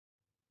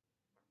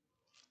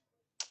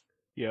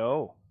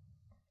Yo,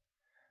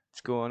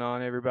 what's going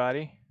on,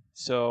 everybody?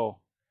 So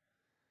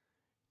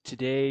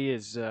today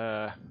is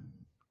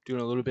doing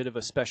a little bit of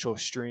a special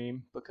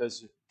stream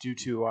because due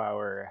to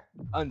our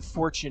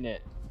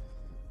unfortunate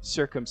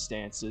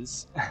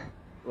circumstances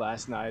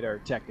last night, our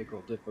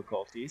technical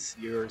difficulties,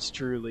 yours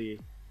truly,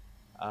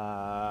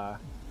 I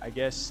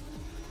guess,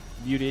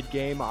 muted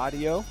game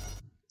audio.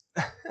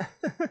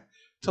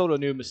 Total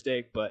new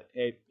mistake, but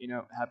hey,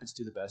 it happens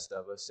to the best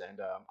of us, and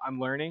I'm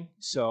learning,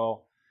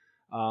 so.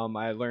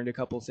 I learned a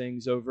couple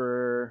things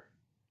over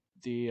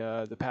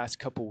the past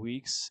couple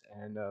weeks,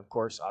 and of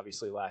course,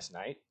 obviously last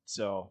night.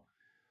 So,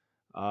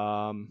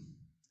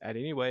 at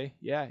any rate,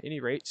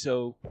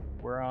 so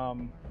we're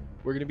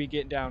gonna be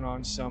getting down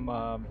on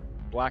some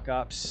Black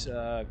Ops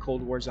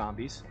Cold War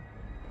zombies.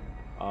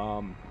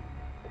 Um,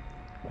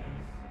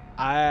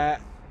 I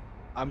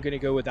I'm gonna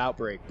go with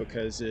Outbreak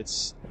because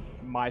it's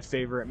my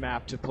favorite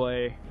map to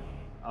play.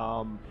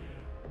 Um,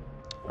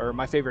 or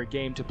my favorite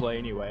game to play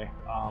anyway.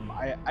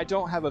 I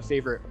don't have a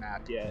favorite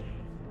map yet.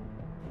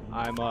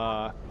 I'm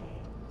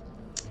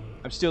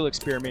still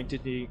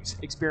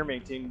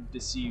experimenting to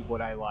see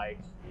what I like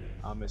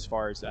as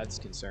far as that's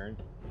concerned.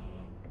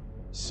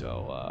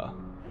 So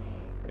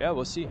yeah,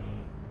 we'll see.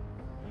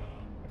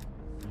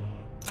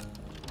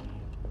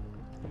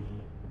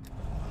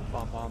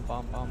 Bom bom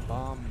bom bom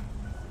bom.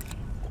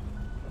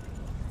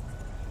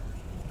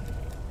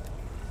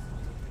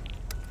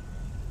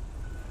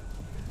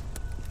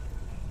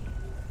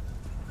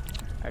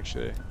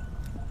 Actually,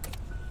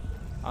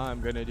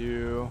 I'm gonna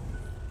do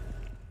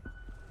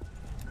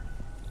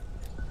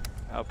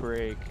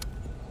Outbreak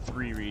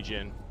 3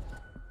 region.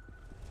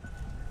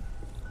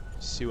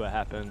 See what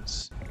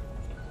happens.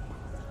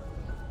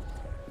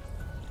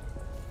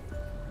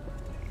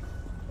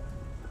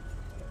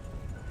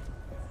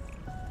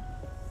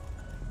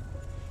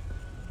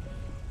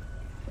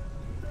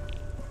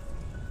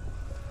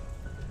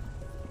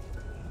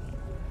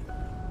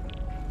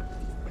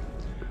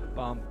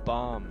 Bum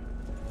bum.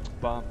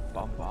 Bum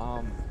bum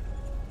bum.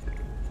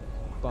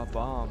 Bum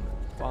bum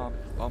bum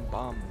bum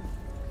bum.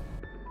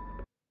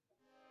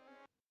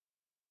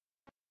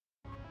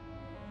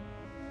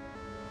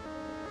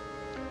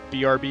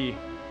 BRB.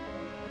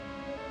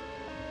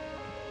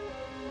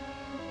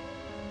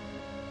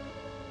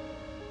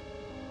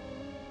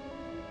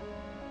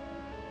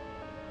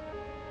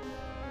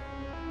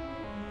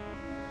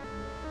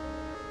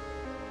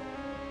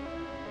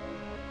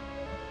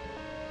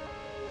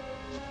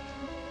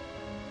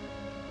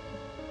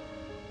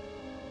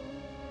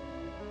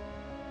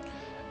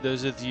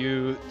 Those of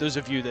you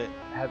that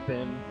have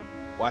been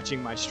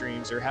watching my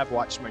streams or have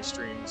watched my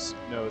streams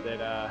know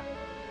that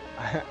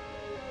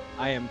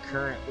I am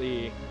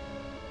currently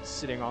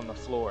sitting on the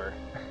floor.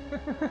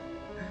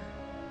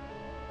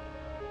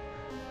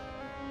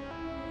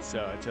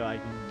 So until I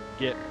can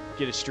get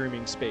a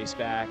streaming space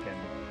back and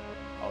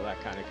all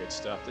that kind of good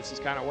stuff, this is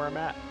kind of where I'm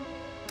at.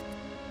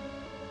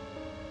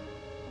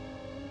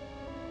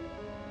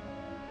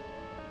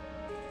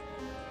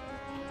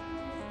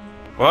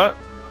 What?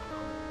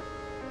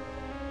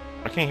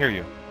 I can't hear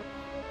you.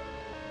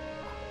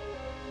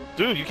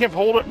 Dude, you can't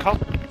hold it.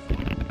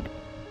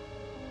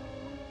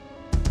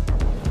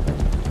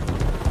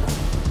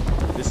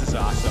 This is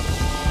awesome.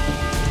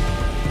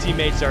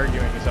 Teammates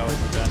arguing is always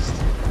the best.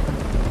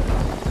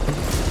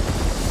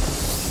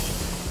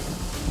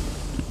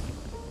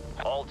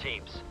 All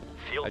teams,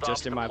 field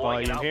Adjusting my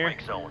deploying volume in here.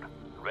 Outbreak zone.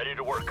 Ready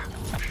to work.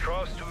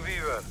 Strauss to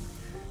Viva.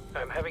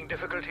 I'm having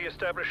difficulty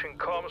establishing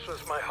comms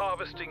with my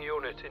harvesting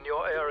unit in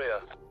your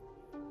area.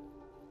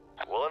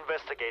 We'll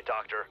investigate,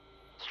 Doctor.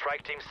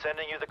 Strike team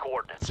sending you the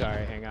coordinates.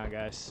 Sorry, hang on,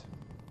 guys.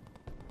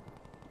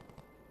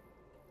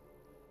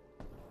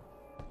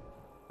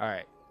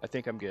 Alright, I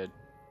think I'm good.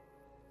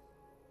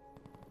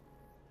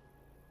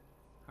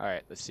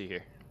 Alright, let's see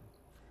here.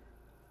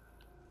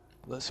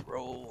 Let's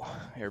roll.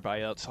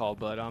 Everybody else haul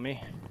butt on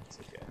me. It's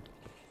okay.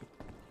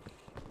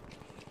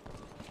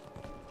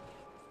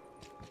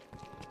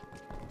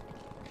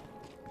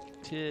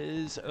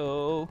 Tis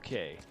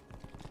okay.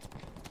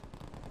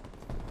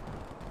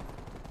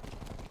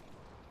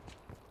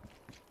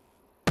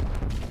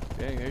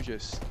 Dang, they're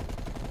just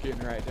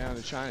getting right down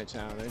to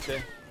Chinatown, ain't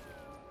they?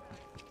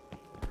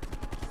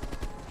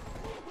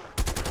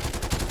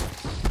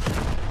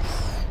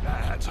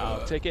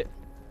 I'll take it.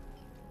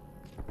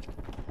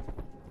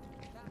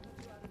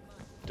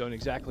 Don't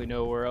exactly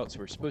know where else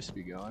we're supposed to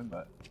be going,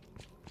 but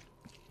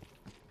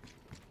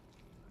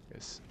I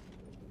guess.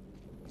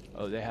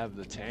 Oh, they have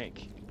the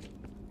tank.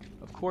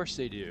 Of course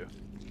they do.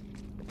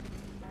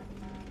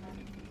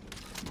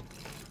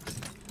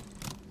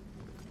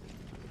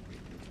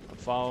 I'm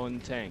following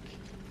the tank.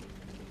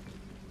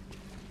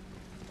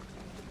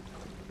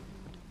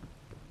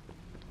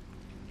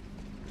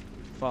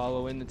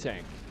 Following the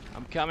tank.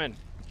 I'm coming.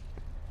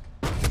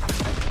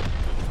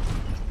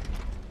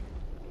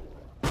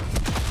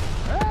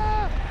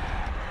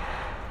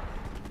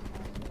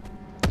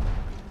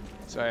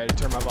 Sorry, I had to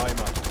turn my volume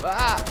up.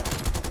 Ah!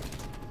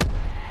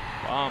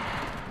 Bomb.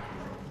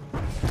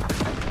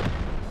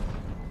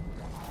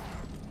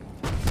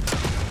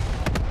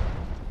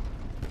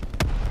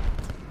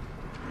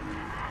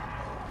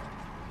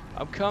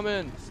 I'm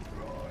coming.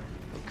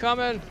 I'm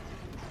coming.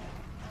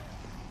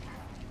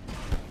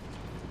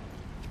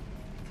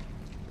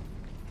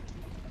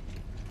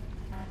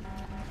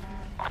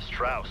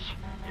 Strauss,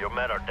 your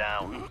men are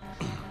down.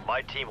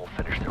 My team will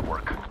finish their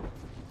work.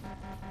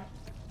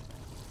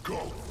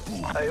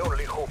 I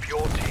only hope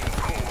your team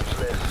proves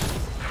less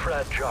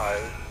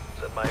fragile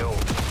than my own.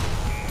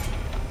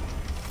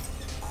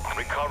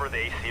 Recover the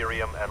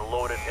Aetherium and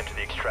load it into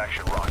the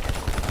extraction rocket.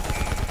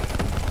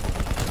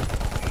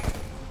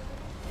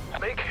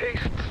 Make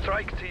haste,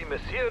 strike team.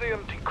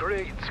 Aetherium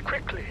degrades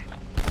quickly.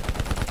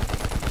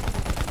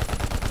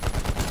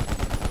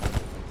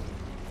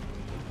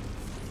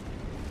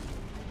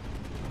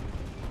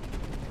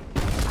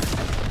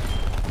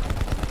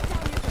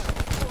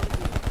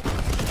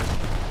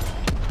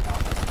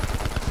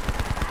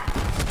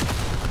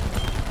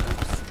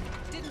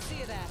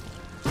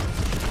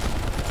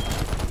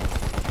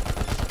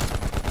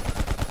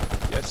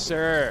 Yes,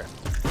 sir.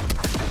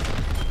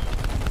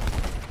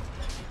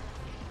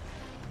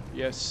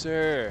 Yes,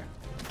 sir.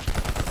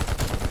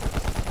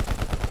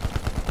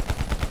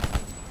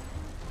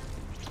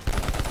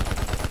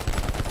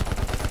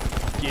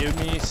 Give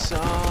me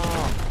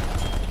some.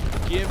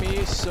 Give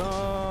me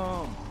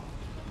some.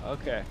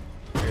 Okay.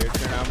 Here,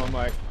 turn on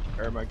my mic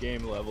or my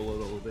game level a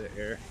little bit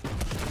here.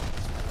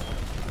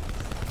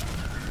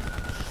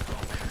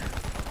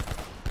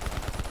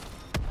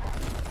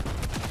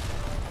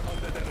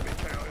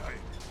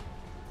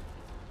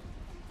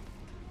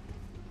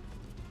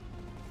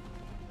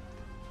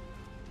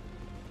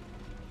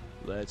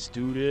 Let's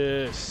do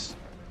this.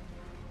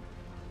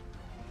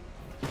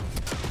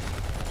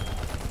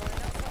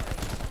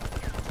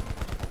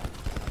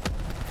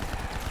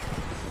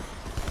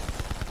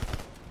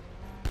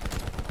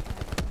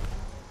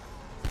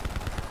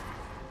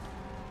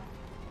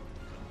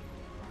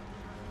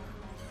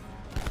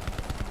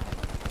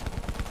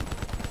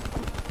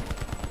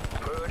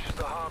 Purge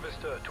the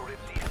harvester to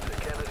release the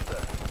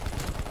canister.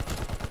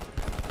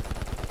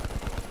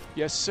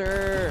 Yes,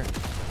 sir.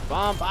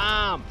 Bomb,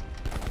 bomb.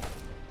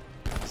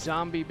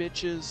 Zombie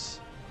bitches.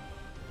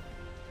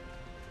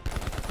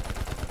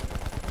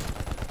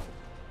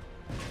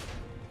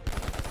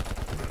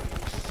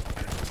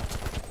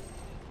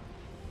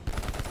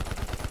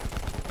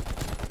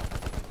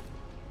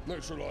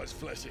 Neutralize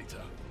flesh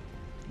eater.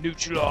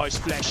 Neutralize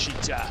flesh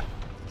eater.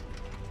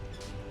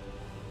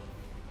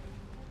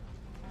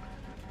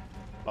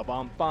 Ba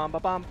bum bum ba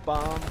bum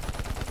bum.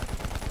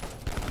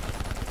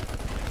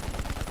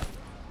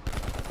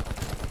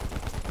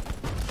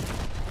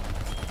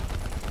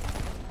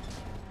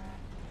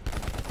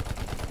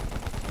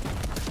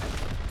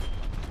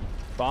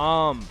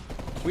 Bomb.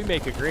 We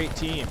make a great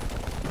team.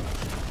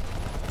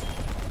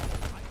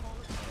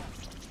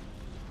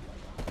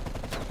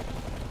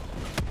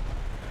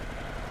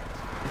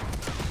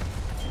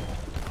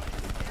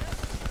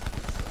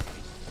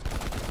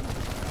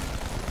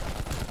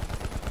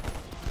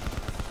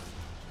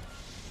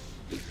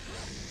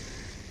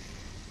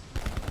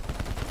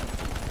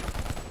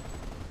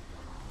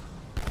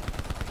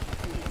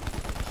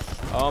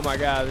 Oh my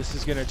god, this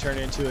is gonna turn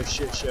into a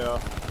shit show.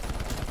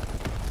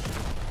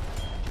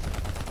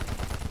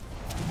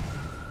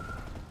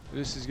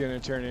 This is gonna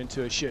turn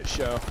into a shit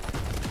show.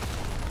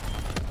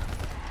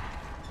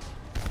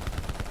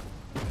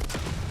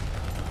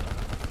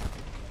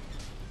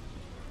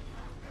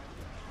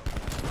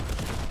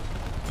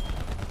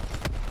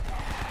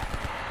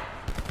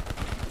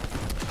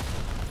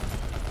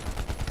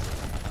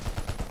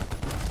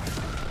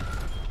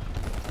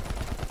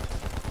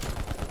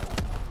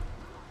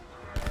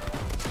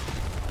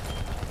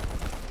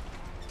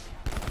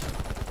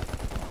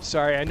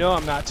 Sorry, I know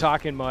I'm not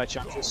talking much.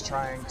 I'm just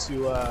trying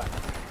to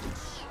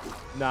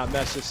not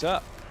mess this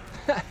up.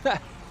 That's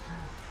it.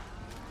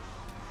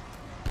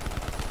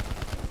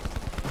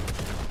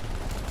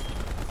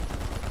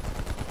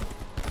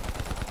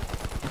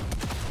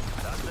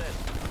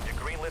 You're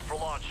greenlit for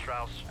launch,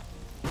 Strauss.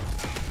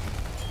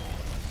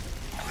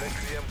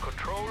 Requiem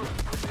control,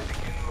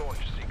 begin launch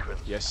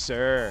sequence. Yes,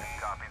 sir.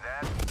 Copy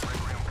that.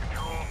 Requiem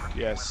control.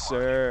 Yes,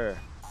 sir.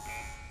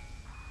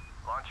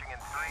 Launching in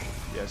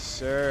 3, Yes,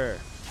 sir.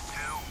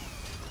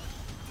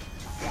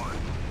 2, 1.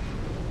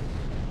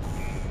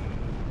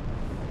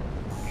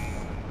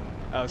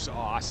 That was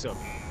awesome.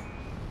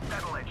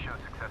 Satellite shows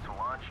successful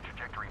launch.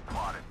 Trajectory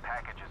plotted.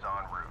 Packages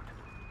en route.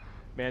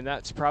 Man,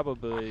 that's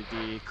probably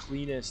the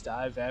cleanest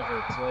I've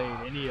ever played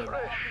any of them.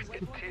 Fresh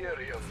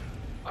Aetherium.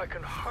 I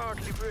can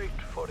hardly wait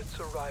for its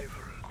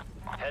arrival.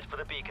 Head for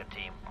the beacon,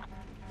 team.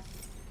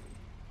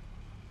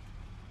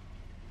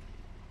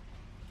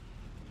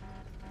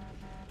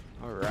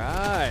 All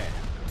right.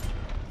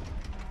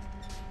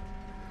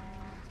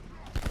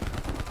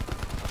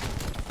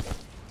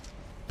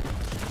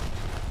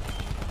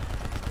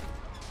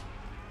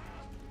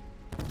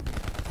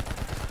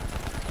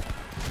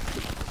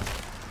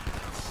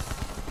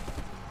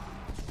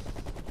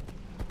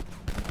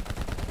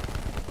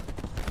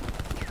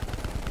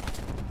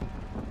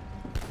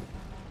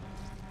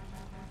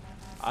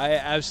 I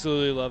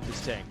absolutely love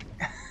this tank.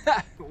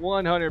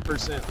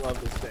 100%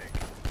 love this tank.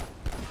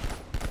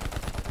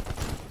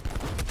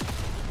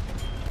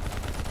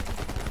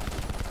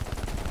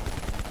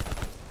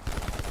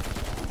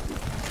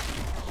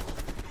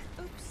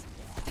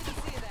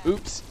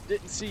 Oops,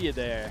 didn't see you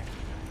there.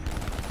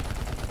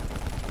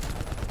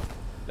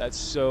 That's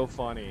so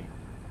funny.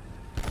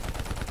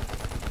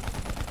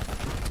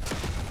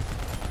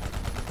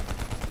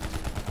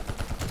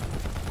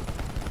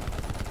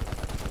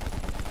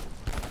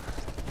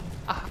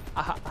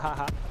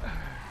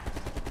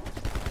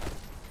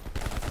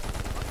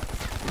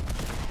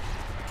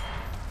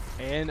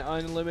 And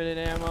unlimited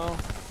ammo,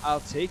 I'll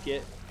take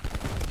it.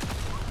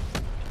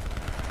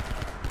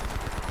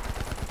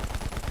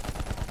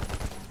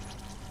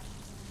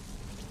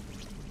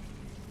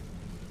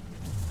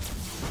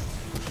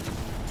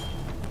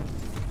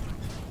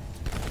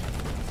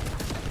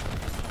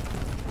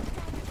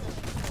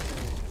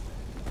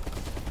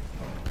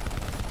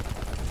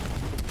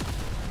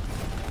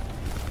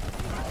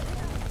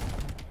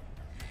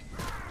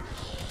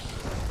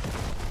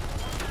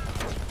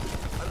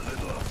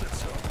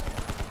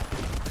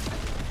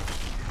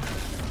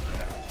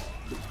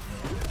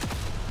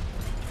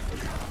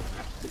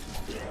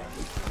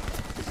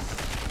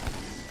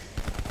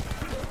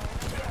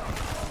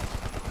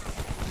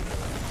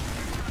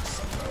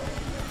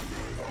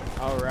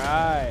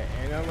 Alright,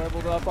 and I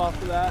leveled up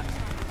off of that.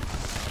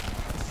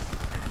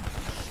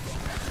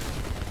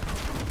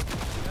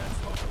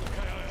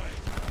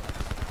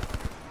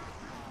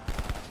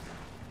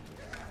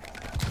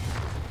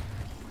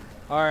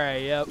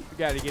 Alright, yep, we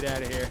gotta get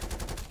out of here.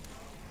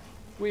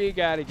 We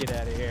gotta get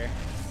out of here.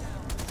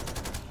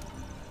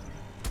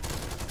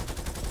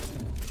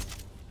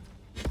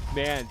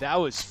 Man, that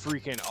was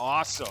freaking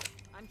awesome.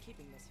 I'm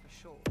keeping this for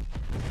sure.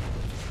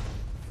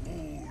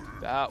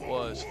 That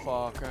was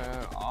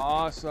fucking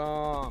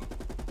awesome.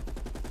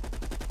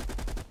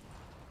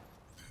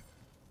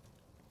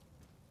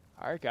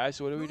 Alright guys,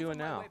 so what are we doing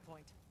now?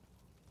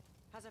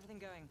 How's everything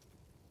going?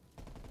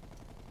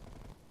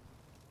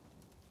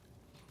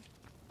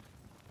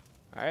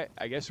 Alright,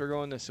 I guess we're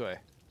going this way.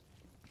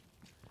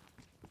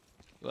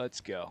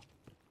 Let's go.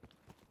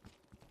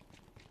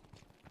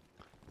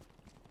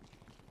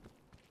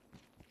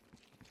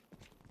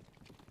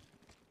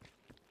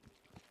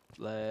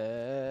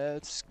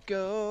 Let's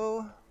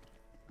go.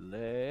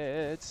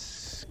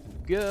 Let's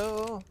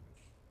go.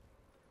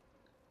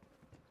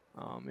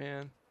 Oh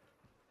man.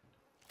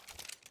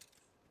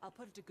 I'll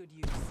put it to good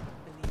use,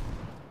 believe me.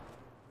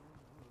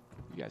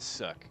 You guys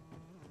suck.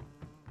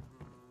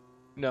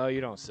 No, you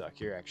don't suck.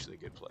 You're actually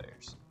good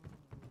players.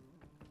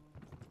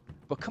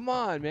 But come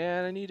on,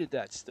 man. I needed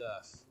that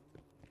stuff.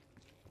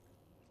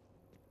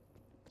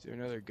 Is there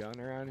another gun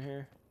around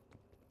here?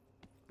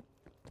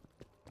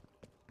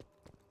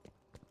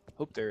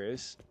 Hope there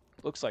is.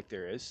 Looks like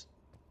there is.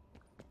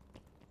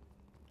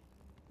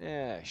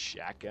 Yeah,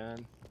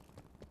 shotgun.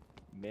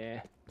 Meh.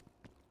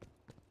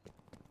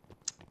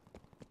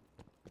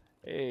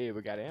 Hey,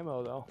 we got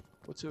ammo though.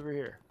 What's over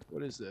here?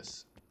 What is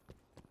this?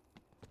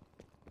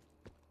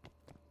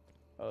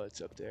 Oh,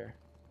 it's up there.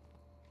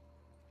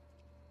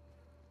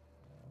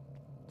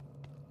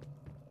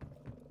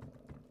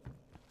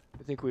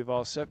 I think we've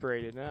all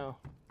separated now.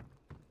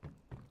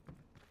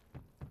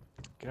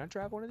 Can I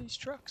drive one of these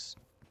trucks?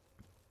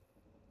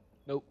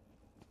 Nope.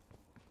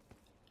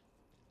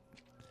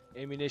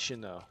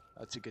 Ammunition though.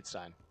 That's a good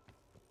sign.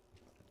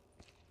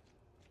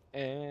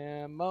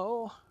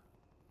 Ammo.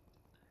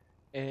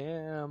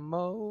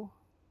 Ammo.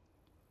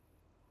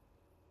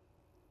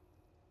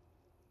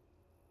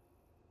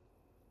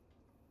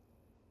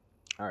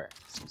 Alright.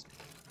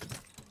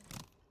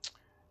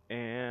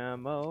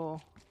 Ammo.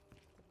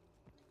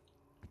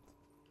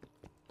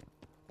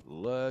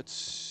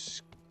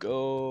 Let's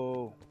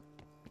go.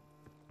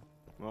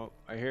 Well,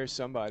 I hear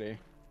somebody.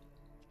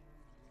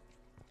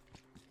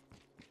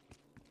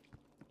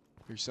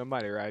 There's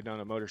somebody riding on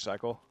a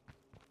motorcycle.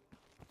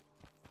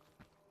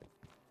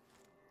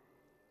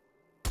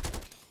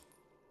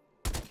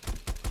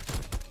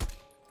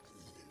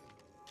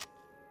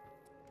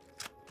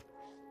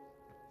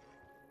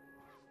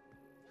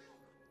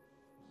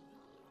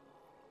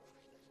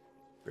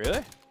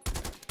 Really?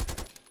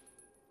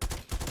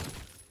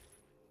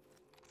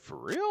 For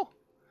real?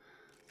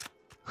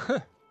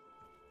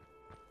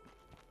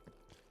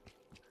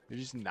 You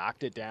just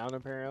knocked it down,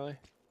 apparently.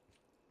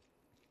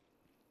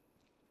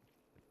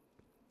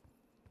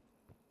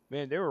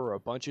 Man, there were a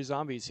bunch of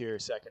zombies here a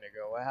second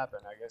ago. What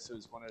happened? I guess it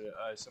was one of the,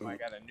 somebody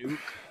got a nuke.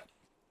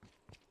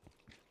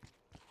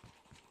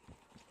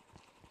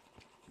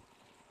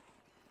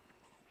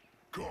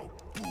 Go.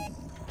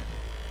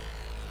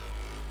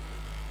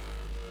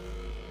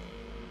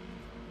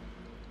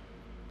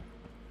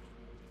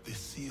 The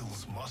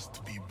seals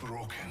must be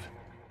broken.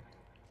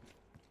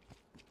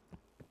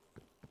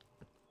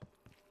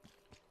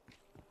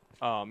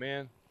 Oh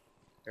man,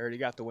 I already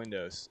got the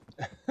windows.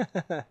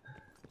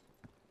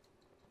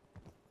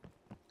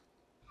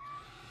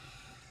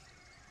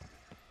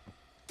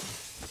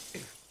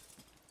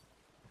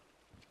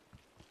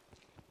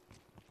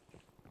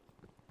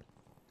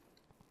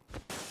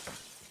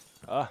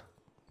 Ah,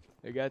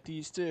 I got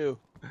these too.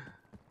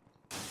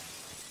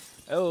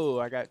 Oh,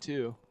 I got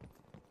 2.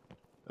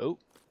 Oh,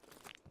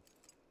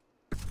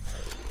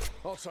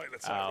 I'll take the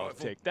tac I'll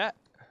rifle. take that.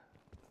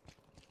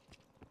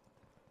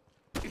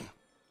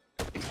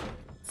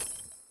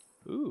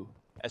 Ooh,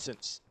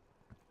 essence.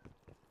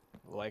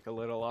 Like a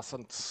little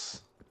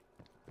essence.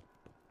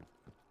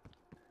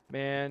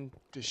 Man,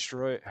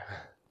 destroy.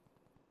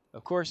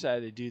 Of course I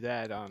had to do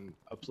that on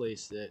a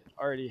place that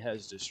already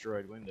has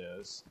destroyed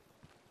windows.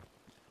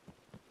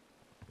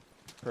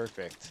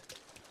 Perfect.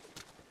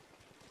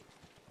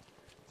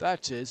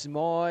 That is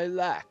my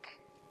luck.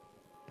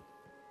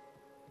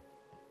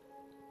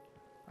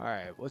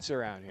 Alright, what's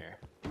around here?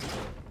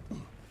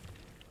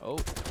 Oh,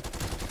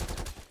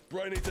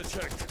 Brainy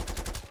detect.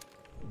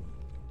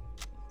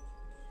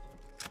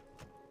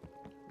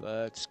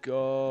 let's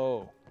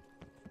go.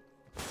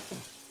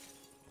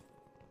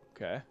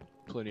 Okay,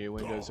 plenty of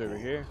windows over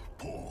here.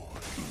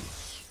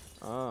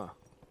 Ah.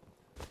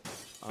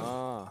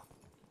 Ah.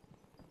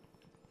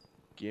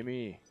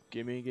 Gimme,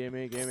 gimme,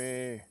 gimme,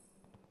 gimme.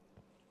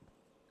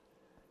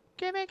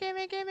 Gimme,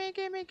 gimme, gimme,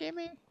 gimme,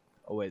 gimme.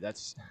 Oh wait,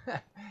 that's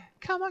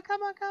come on,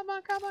 come on, come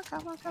on, come on,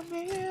 come on,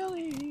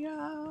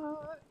 chameleon.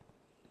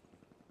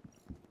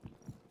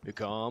 They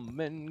come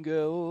and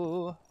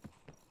go.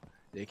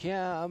 They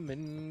come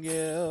and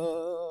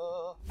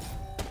go.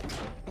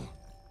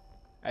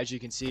 As you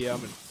can see,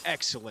 I'm an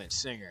excellent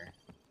singer.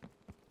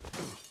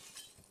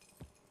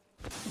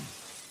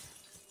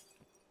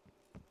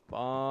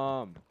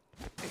 Bomb.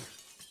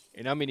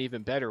 And I'm an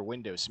even better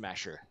window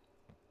smasher.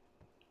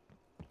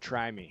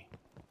 Try me.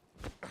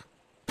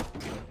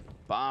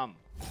 Bomb.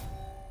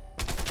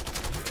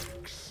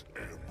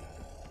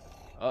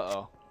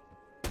 Uh-oh.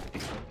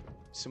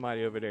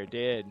 Somebody over there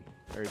dead.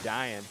 Or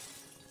dying.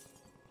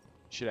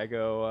 Should I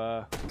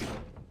go,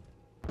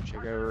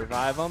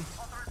 revive them?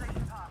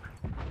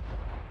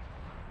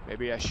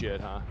 Maybe I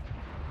should, huh?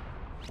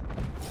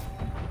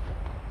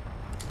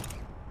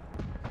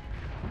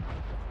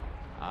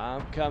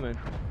 I'm coming.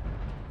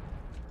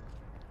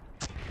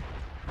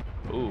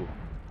 Ooh,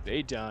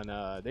 they done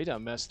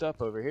messed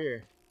up over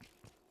here.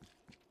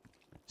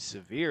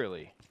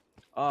 Severely.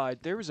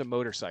 There was a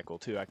motorcycle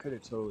too. I could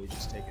have totally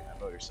just taken that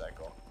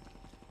motorcycle.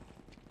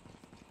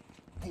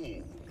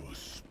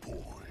 Bonus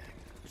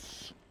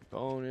points.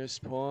 Bonus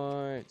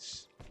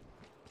points.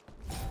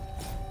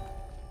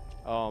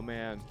 Oh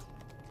man.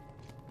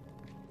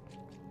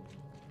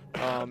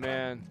 Oh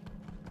man.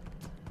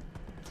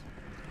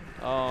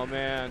 Oh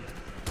man.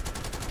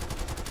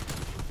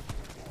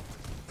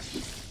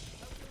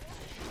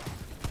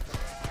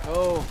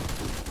 Oh.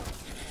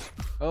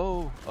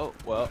 Oh. Oh.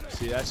 Well,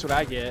 see, that's what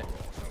I get.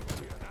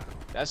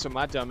 That's what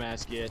my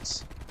dumbass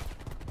gets.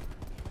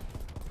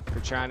 For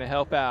trying to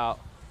help out.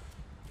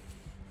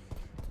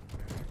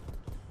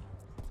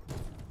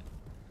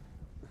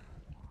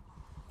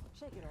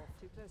 Shake it off.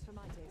 Too close for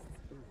my taste.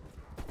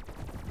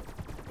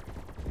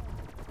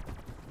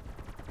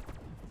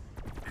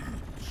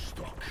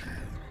 Instruction.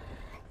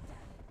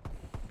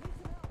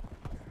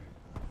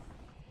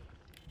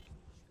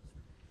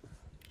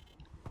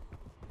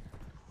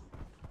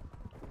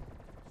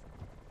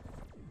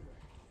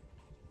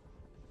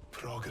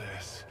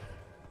 Progress.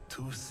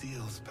 2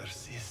 seals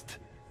persist.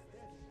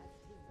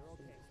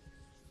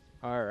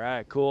 All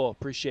right, cool.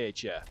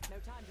 Appreciate ya. No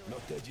time to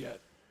Not dead yet.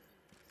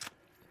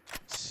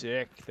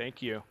 Sick.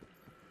 Thank you.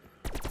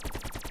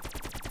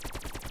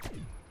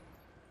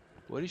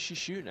 What is she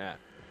shooting at?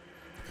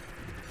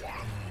 1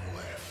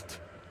 left.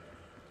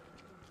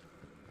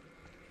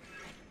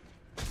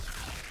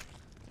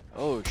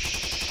 Oh,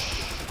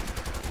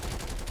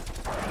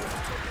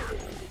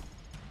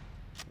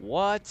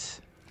 What?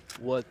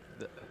 What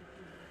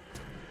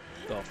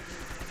the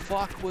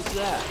fuck was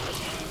that?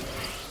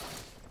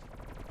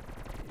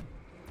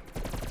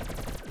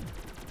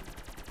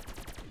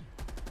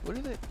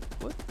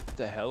 What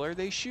the hell are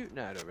they shooting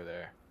at over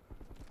there?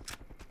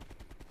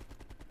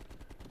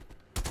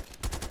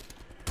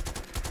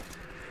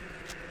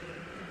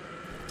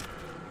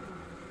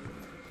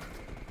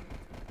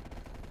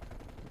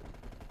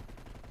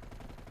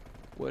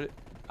 What?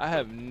 I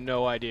have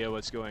no idea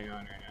what's going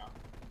on right now.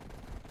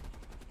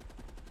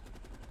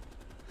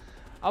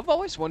 I've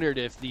always wondered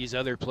if these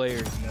other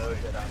players know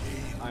that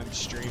I'm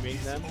streaming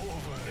them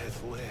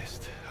At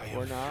last, I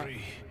or am not.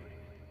 free.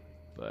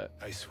 But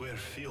I swear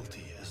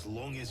fealty as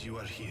long as you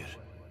are here.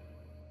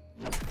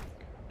 My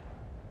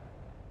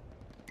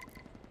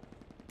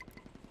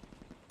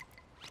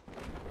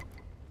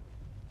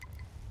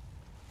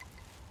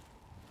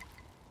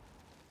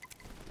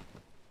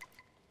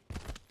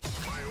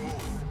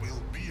oath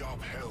will be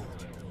upheld.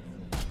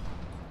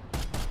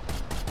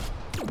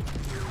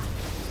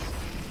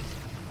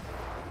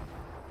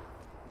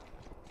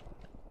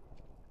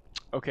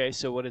 okay,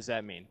 so what does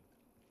that mean?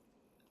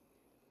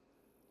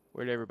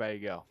 Where'd everybody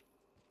go?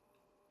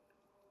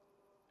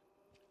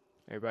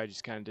 Everybody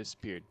just kind of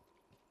disappeared.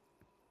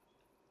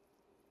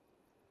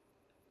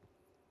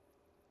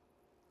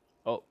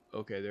 Oh,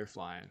 okay, they're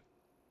flying.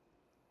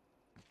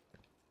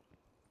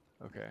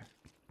 Okay.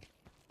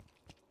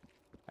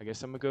 I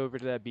guess I'm gonna go over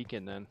to that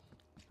beacon then.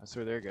 That's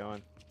where they're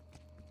going.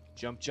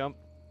 Jump, jump,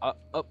 up,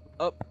 up,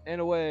 up, and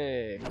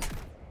away.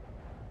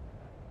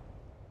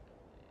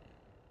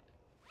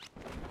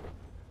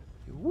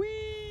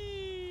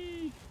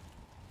 Whee!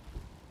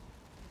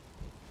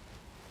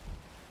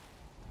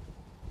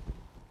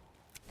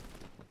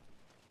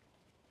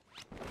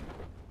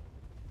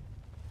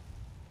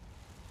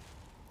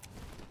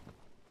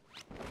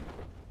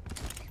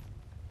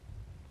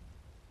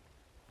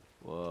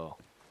 Whoa.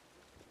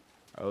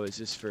 Oh, is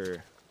this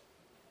for...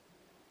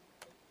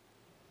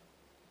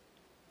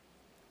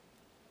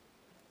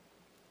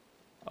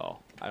 Oh,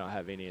 I don't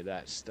have any of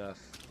that stuff.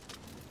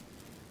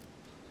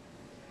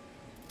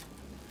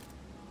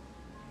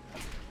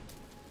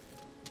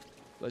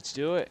 Let's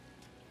do it.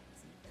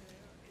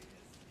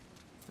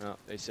 No,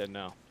 they said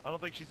no. I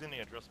don't think she's in the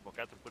address book.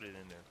 I have to put it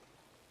in there.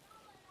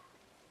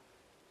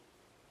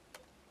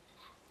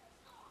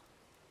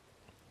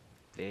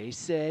 They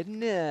said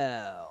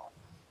no.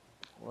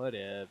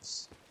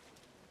 Whatevs.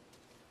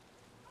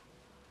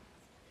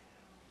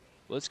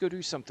 Let's go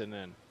do something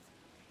then.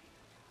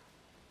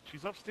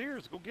 She's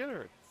upstairs. Go get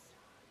her.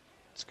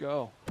 Let's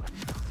go.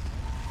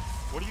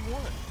 What do you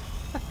want?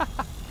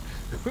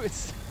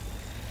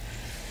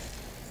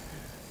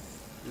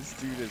 This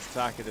dude is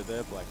talking to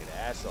them like an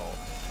asshole.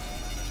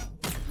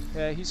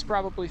 Yeah, he's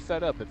probably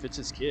fed up if it's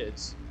his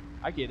kids.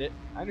 I get it.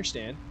 I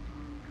understand.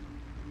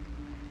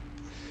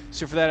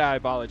 So for that, I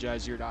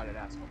apologize. You're not an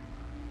asshole.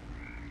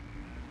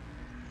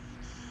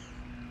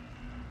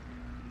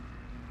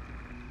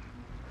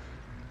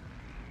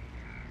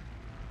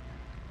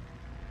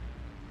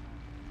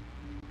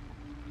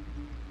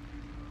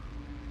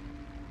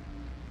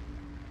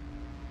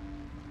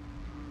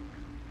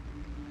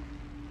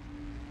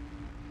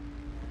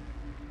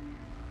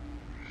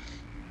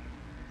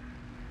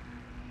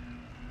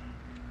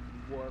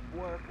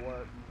 Work.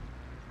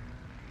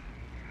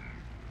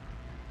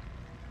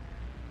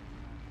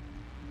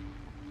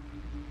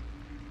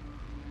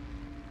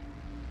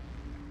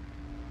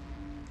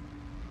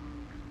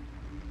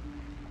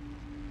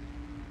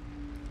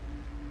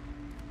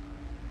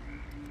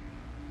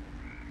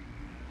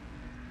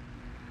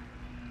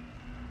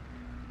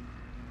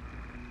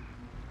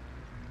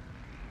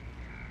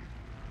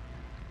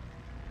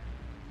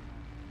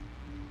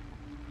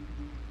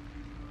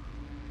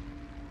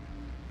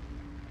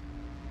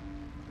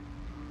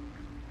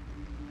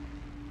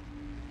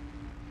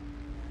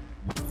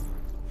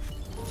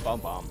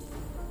 Bomb.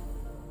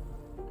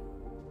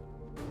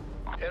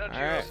 Energy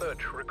Alright.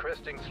 research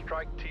requesting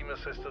strike team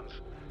assistance.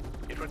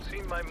 It would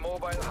seem my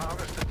mobile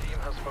harvester team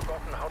has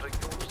forgotten how to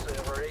use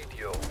their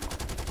radio.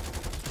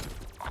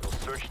 We'll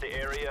search the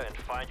area and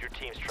find your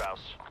team,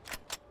 Strauss.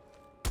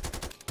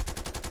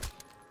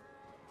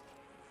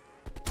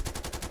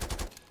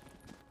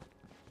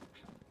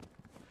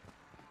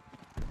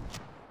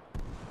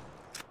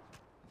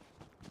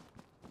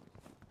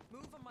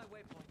 Move on my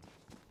waypoint.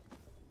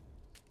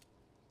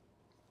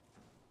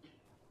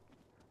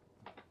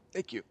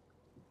 Thank you.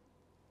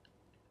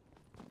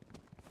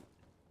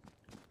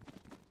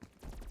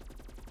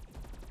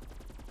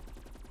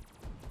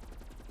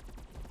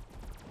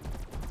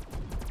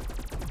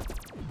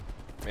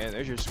 Man,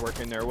 they're just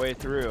working their way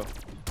through.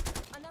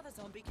 Another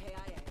zombie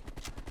KIA.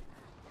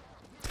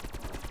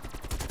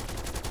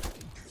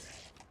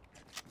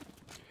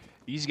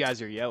 These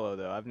guys are yellow,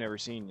 though. I've never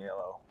seen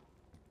yellow.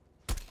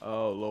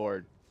 Oh,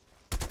 Lord.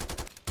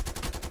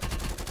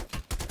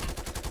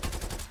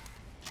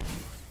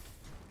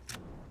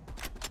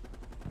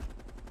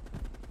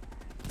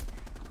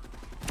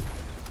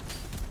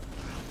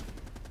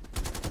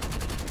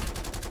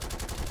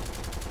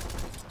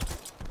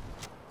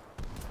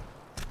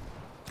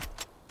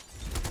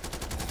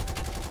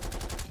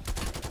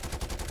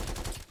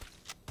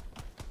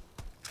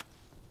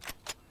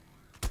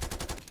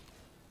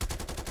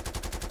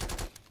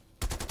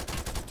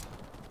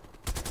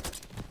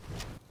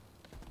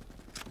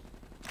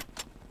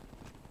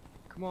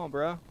 Come on,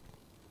 bro.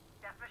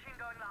 Death machine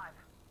going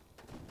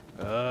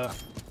live.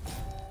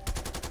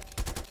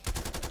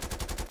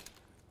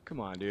 Come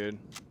on, dude.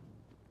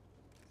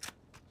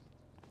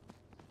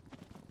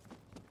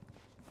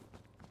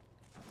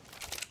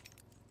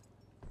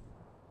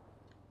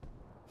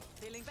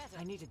 Feeling better.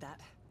 I needed that.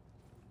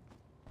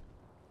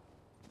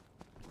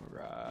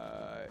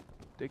 Alright.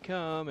 They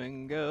come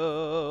and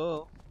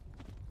go.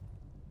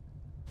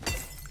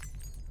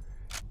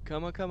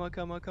 Come on,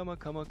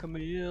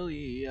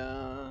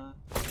 chameleon.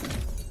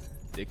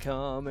 They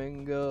come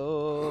and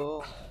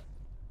go.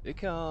 They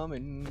come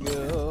and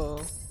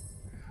go.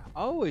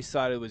 I always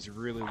thought it was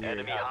really weird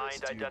Enemy how hind this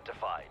dude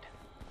identified.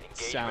 Engagement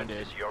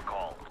sounded is your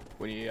call.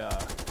 when he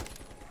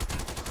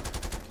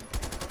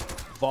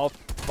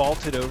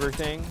vaulted over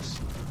things.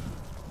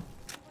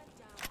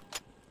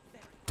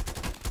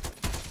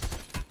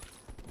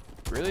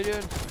 Really,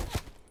 dude?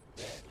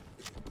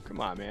 Come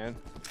on, man.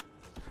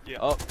 Yeah.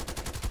 Oh.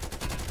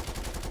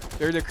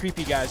 They're the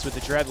creepy guys with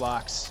the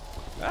dreadlocks.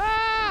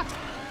 Ah!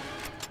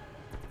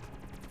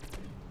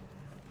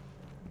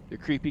 The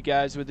creepy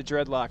guys with the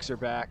dreadlocks are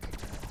back.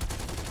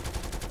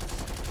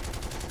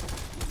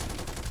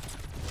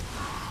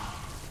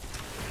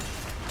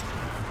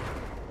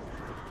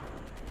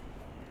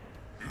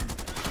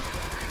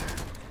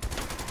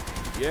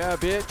 Yeah,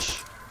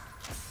 bitch.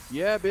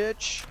 Yeah,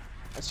 bitch.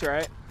 That's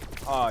right.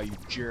 Aw, you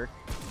jerk.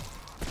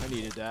 I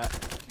needed that.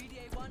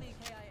 BDA 1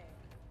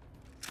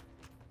 EKIA.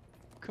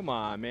 Come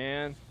on,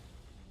 man.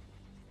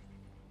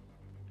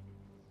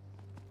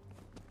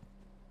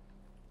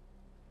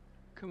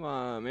 Come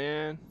on,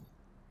 man.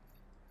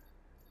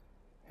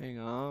 Hang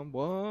on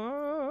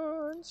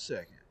 1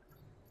 second.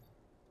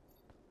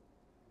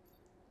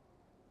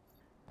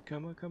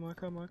 Come on, come on,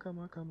 come on, come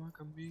on, come on,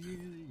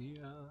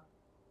 Camellia.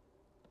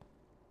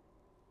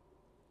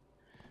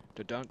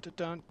 Dun dun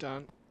dun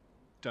dun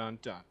dun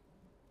dun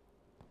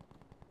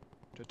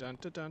dun dun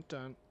dun dun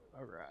dun.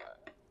 All right.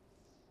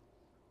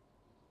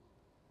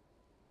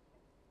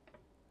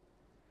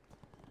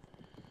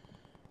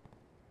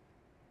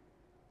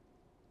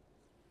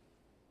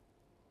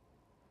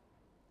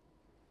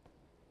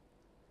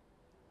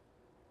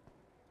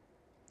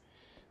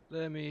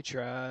 Let me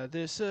try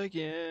this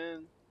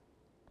again.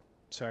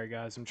 Sorry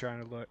guys, I'm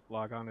trying to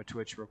log on to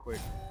Twitch real quick.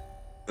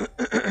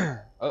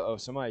 Uh-oh,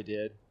 somebody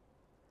did.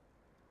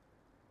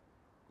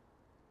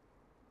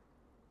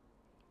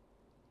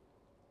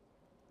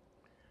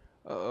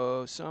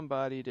 Uh-oh,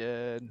 somebody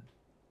did.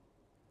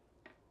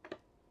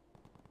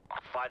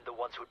 Find the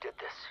ones who did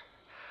this.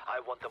 I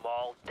want them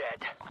all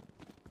dead.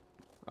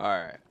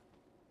 Alright.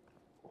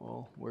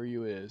 Well, where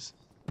you is?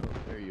 Oh,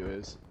 there you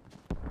is.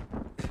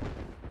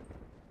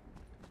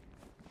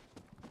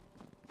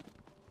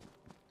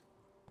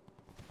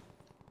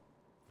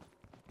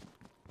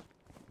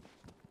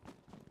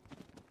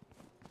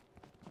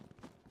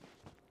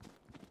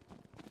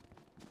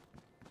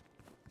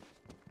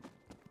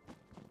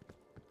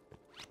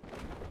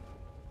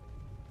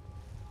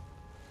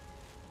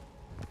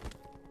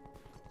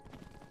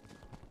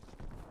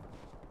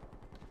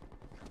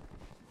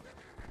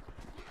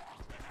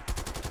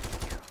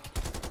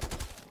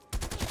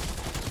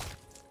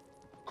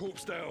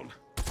 Corpse down.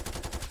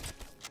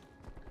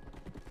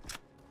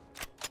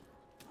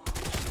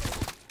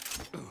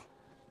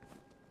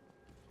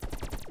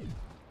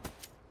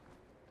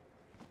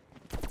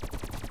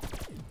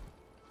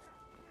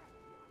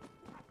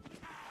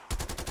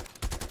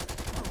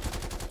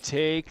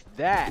 Take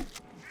that.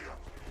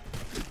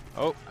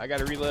 Oh, I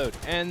gotta reload.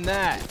 And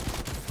that.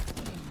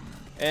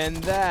 And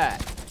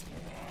that.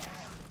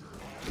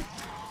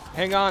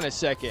 Hang on a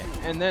second.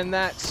 And then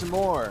that some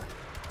more.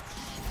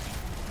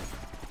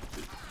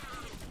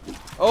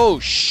 Oh,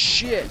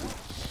 shit.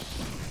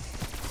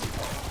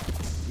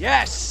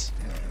 Yes.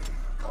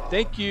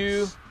 Thank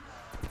you.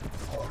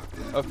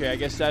 Okay, I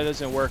guess that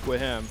doesn't work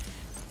with him.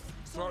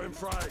 Throw him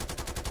frag.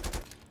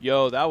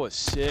 Yo, that was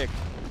sick.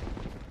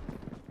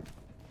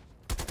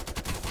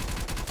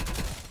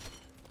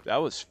 That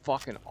was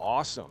fucking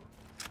awesome.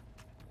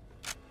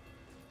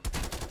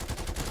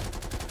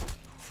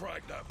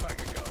 Frag that bag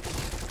of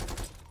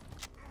guns.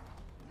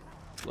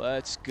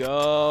 Let's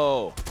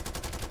go.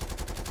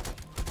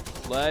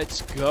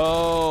 Let's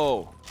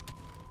go.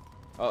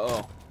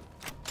 Uh-oh.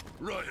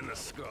 Right in the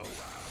skull.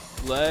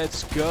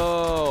 Let's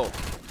go.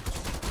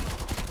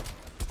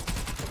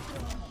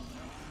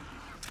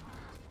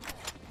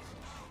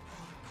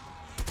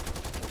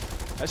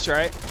 That's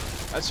right.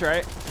 That's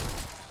right.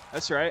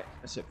 That's right.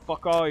 I said,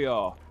 fuck all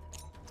y'all.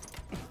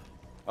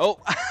 Oh.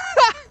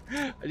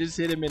 I just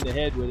hit him in the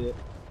head with it.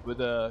 With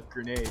a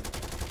grenade.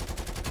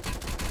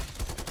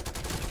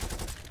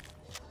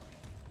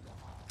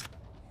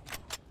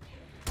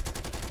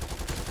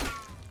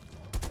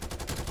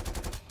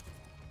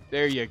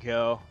 There you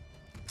go.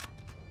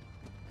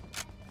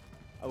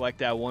 I like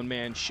that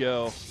one-man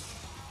show.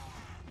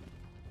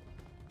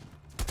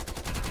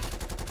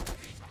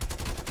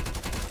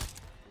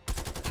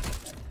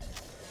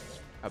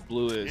 I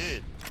blew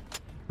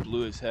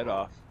his head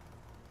off.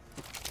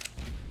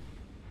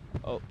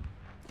 Oh.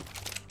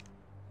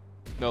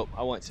 Nope,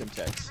 I want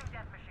Simtex.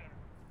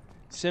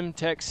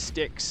 Simtex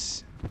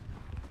sticks.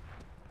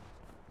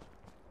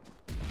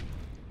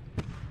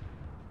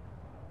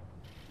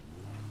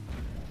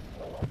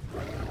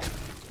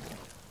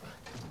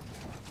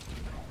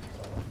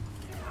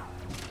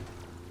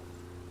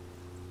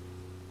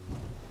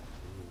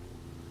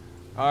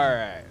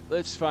 Alright,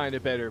 let's find a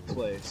better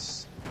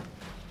place.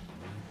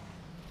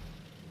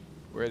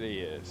 Where he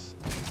is.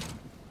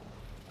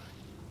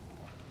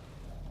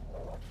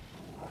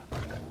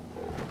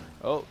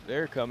 Oh,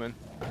 they're coming.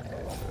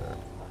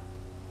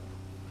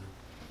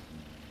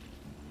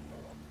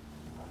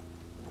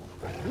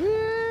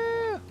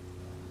 Woo!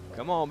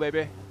 Come on,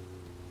 baby.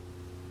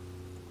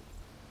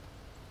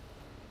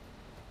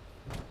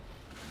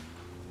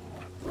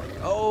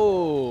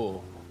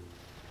 Oh!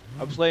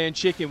 I'm playing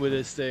chicken with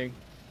this thing.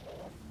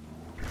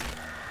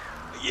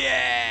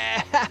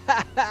 Yeah!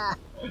 That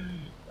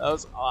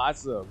was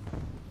awesome.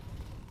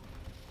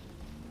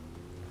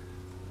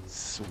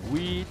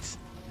 Sweet.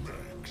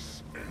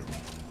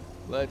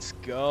 Let's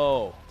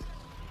go.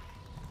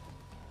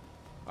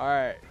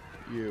 Alright,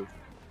 you.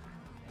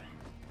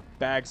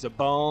 Bags of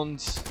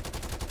bones.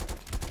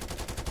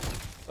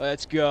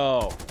 Let's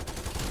go.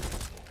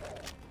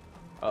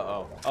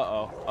 Uh-oh,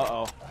 uh-oh,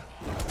 uh-oh.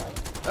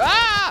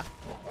 Ah!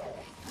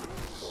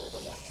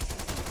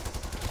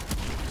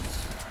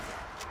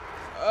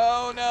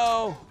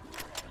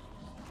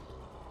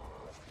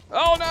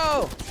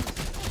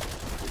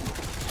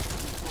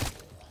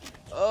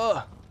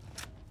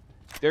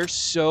 they're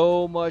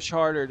so much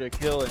harder to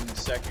kill in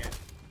second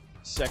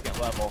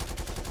level.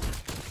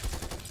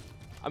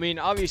 I mean,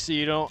 obviously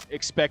you don't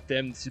expect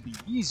them to be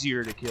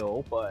easier to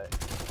kill, but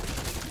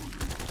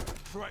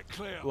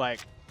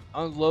like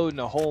unloading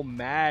a whole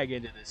mag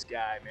into this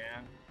guy,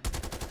 man.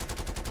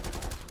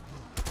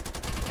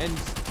 And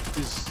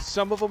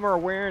some of them are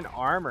wearing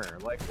armor.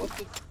 Like, what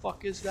the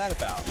fuck is that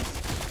about?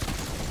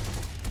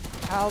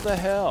 How the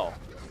hell?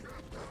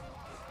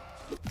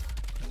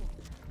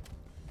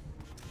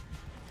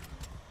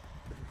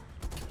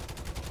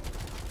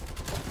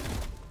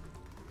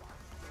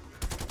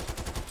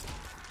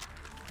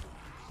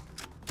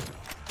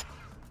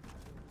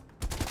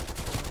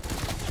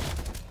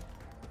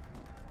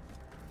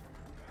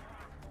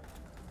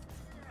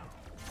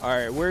 All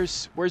right,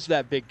 where's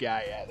that big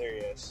guy at? There he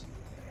is.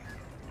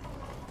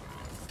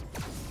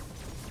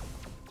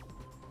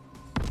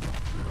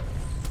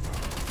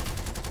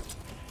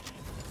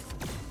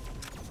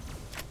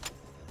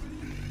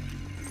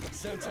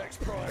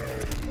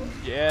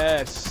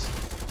 Yes.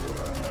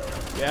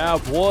 Yeah,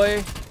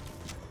 boy.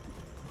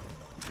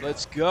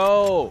 Let's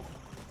go.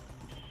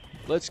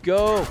 Let's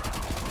go.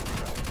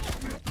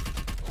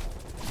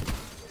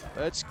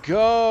 Let's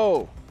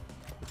go.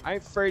 I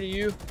ain't afraid of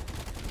you.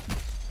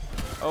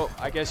 Oh,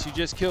 I guess you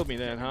just killed me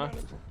then, huh?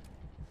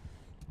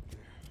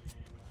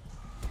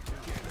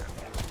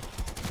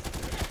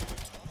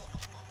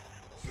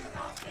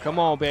 Come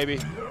on, baby.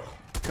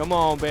 Come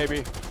on,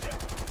 baby.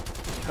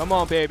 Come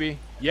on, baby.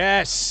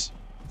 Yes!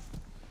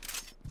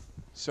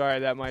 Sorry,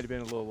 that might have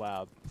been a little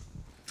loud.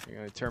 I'm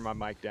going to turn my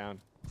mic down.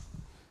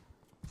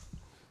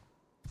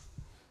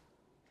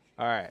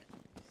 Alright.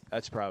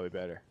 That's probably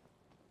better.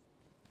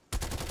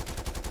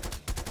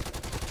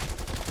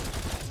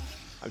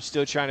 I'm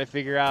still trying to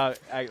figure out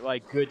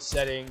like good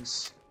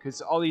settings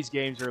because all these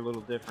games are a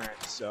little different,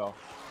 so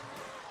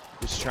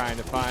just trying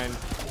to find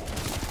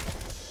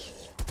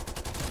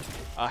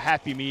a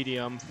happy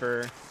medium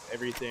for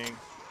everything.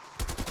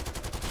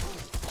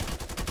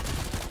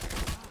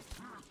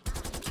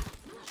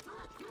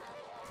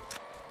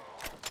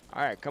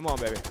 All right, come on,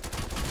 baby.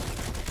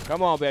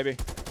 Come on, baby.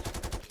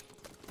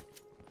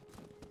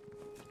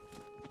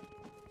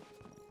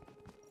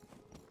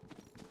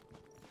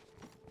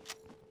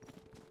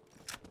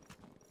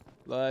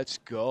 Let's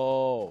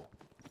go.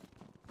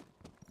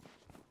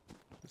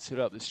 Let's hit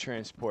up this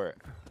transport.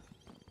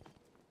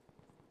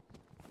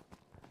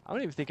 I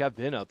don't even think I've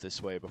been up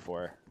this way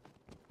before.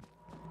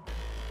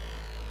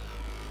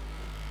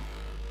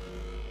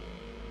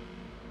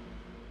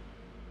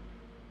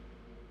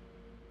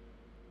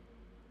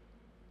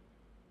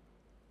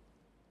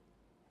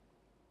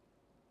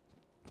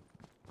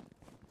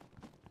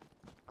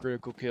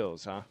 Critical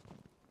kills, huh?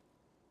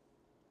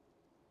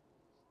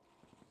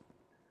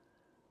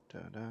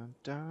 Dun, dun,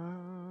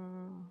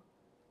 dun.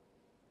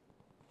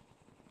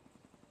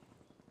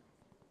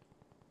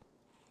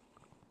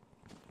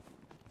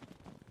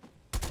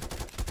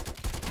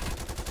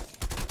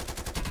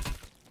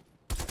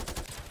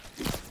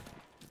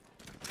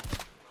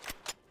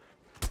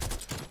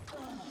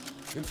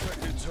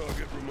 Infected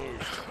target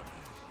removed.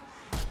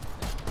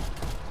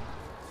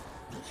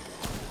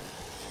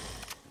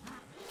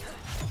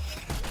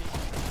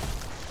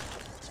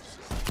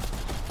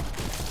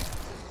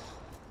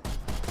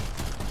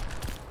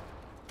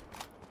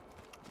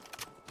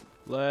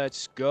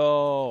 Let's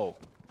go.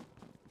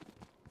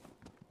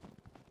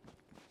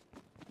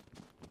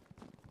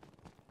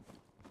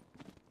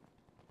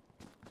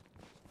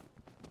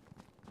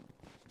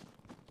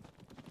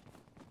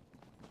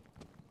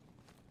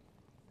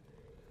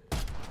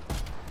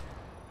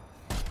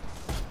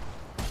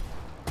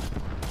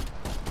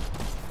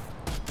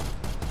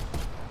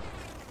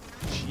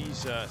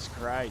 Jesus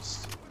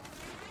Christ.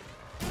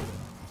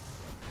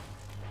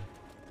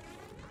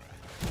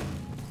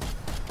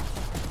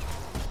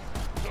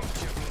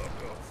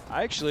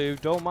 I actually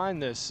don't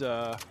mind this.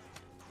 Man.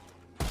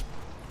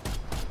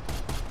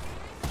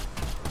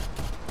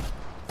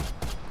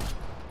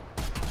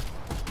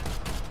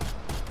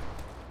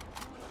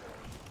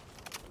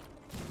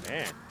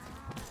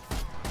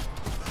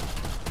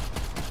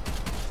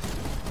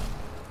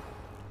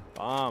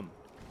 Bomb.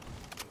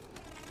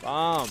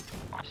 Bomb.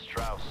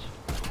 Strauss,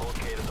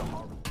 located the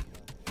harbor.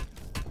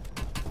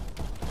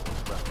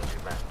 Left of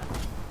your men.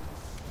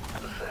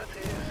 That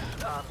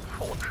is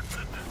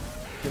unfortunate.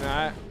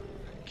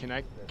 Can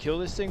I kill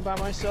this thing by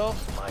myself?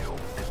 My own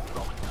did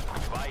not.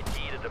 You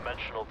ID'd a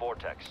dimensional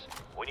vortex.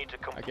 We need to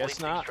complete guess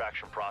the not.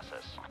 extraction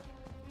process.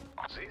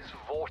 These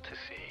vortices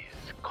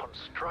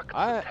construct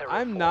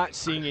I'm not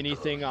seeing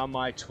anything on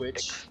my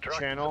Twitch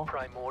channel.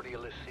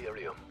 Primordial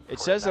Ethereum. It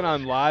says that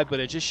I'm live, but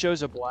it just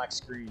shows a black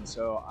screen,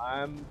 so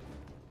I'm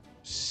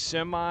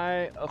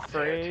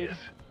semi-afraid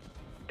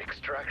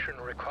Extraction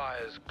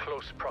requires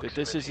close proximity that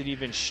this isn't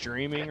even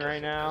streaming and is right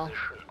in now.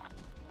 position.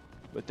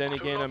 But then Do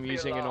again, not I'm be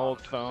using an alarmed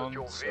old phone, that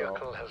your so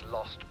vehicle has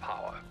lost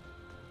power.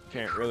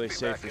 can't really Be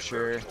say back for in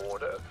sure. working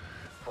order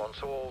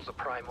once all the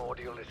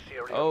primordial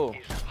Ethereum Oh.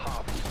 is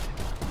harvested.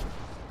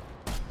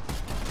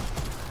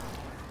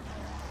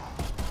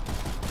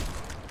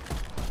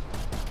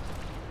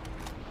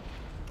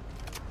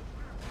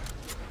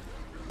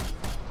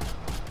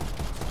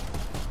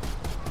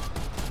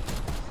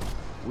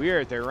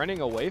 Weird, they're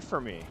running away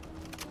from me.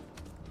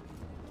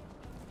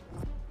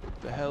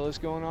 What the hell is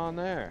going on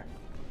there?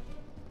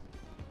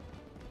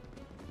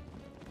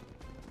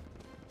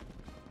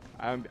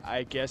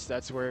 I guess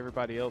that's where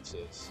everybody else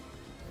is.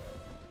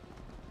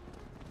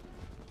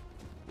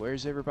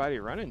 Where's everybody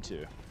running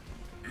to?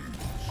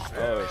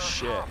 Oh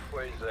shit.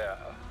 Halfway there.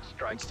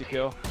 Strike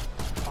Insta-kill.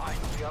 Find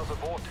the other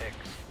vortex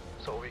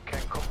so we can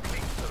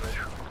complete the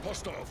mission.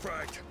 Hostile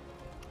fragged.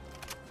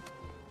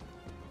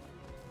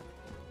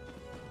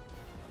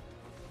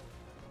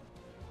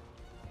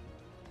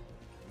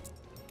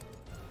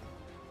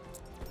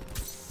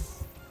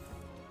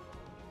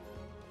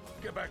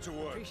 Get back to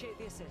work. Appreciate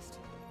the assist.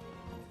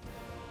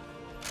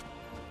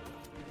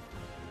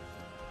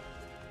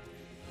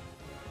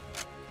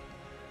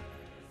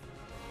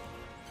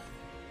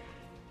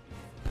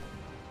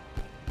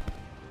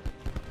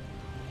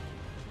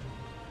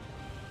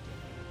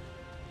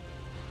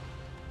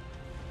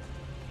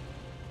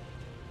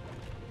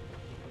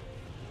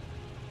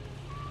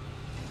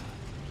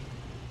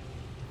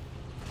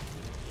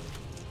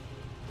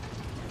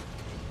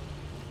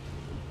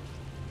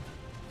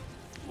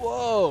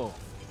 Whoa!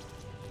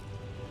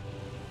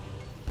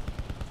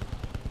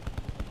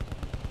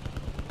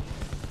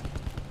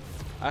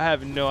 I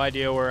have no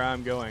idea where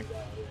I'm going,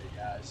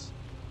 guys.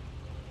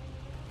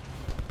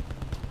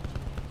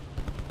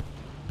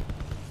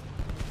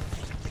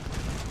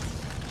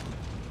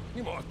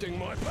 You might ding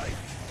my bait.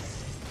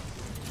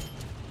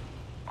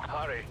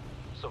 Hurry.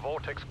 The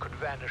vortex could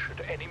vanish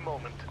at any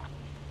moment.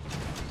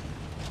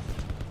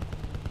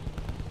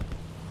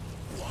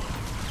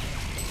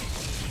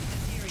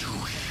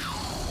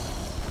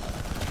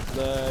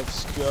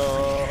 Let's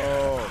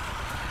go.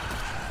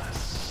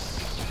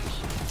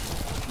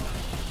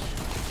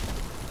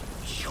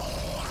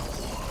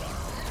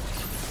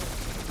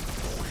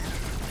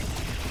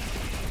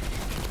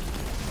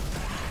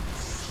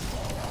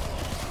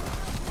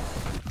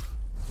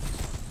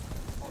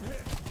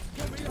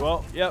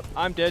 Well, yep,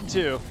 I'm dead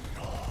too.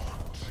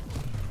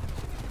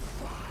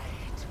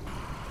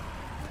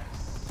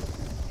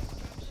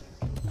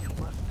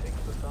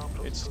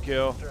 It's a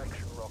kill.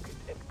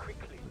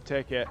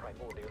 Take it.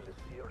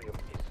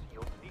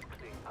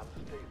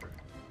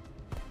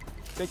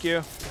 Thank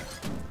you.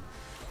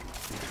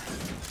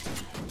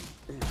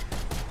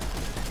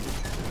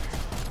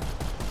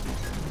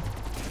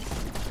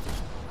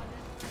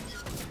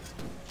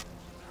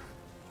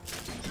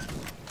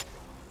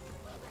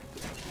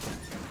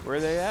 Where are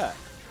they at?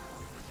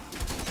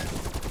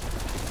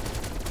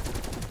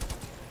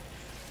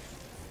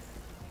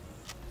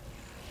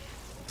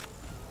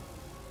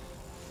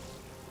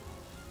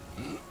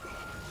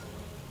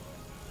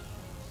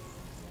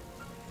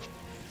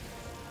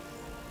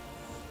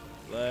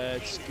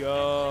 Let's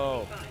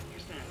go.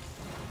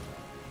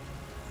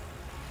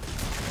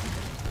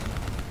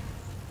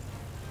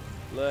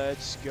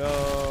 Let's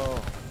go.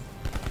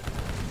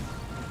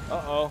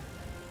 Uh-oh.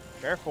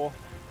 Careful.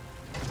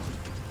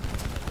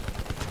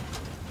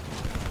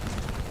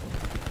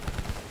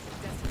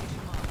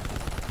 Destination marked.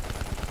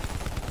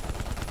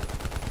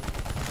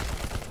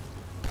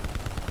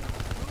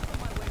 Move on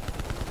my way.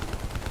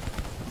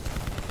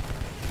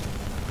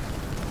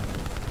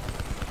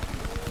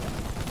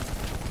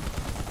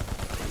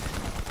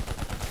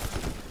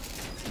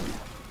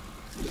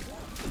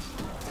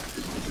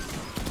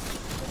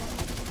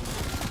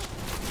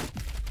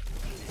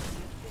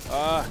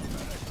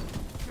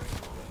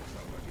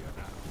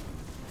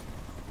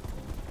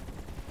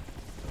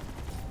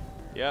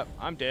 Yep,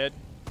 I'm dead.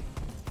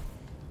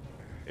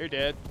 You're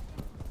dead.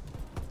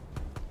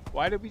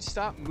 Why did we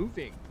stop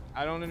moving?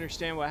 I don't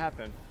understand what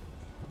happened.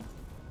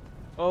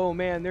 Oh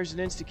man, there's an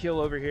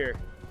insta-kill over here.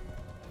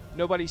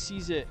 Nobody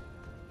sees it.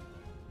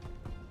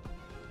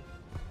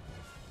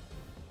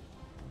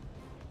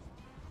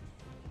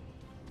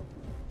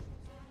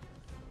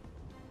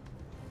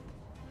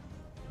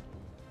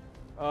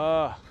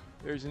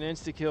 There's an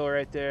insta-kill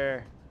right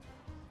there.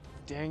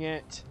 Dang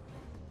it.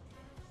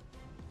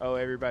 Oh,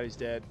 everybody's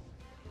dead.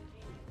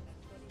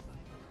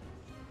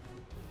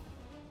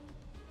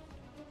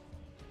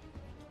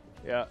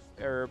 Yeah,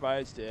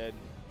 everybody's dead.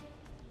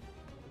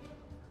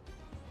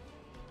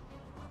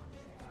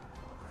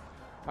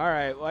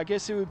 Alright, well I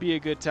guess it would be a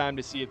good time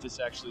to see if this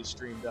actually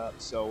streamed up.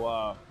 So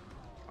I'm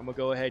gonna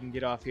go ahead and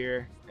get off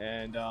here,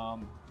 and I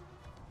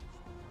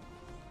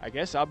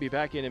guess I'll be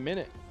back in a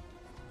minute.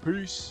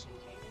 Peace.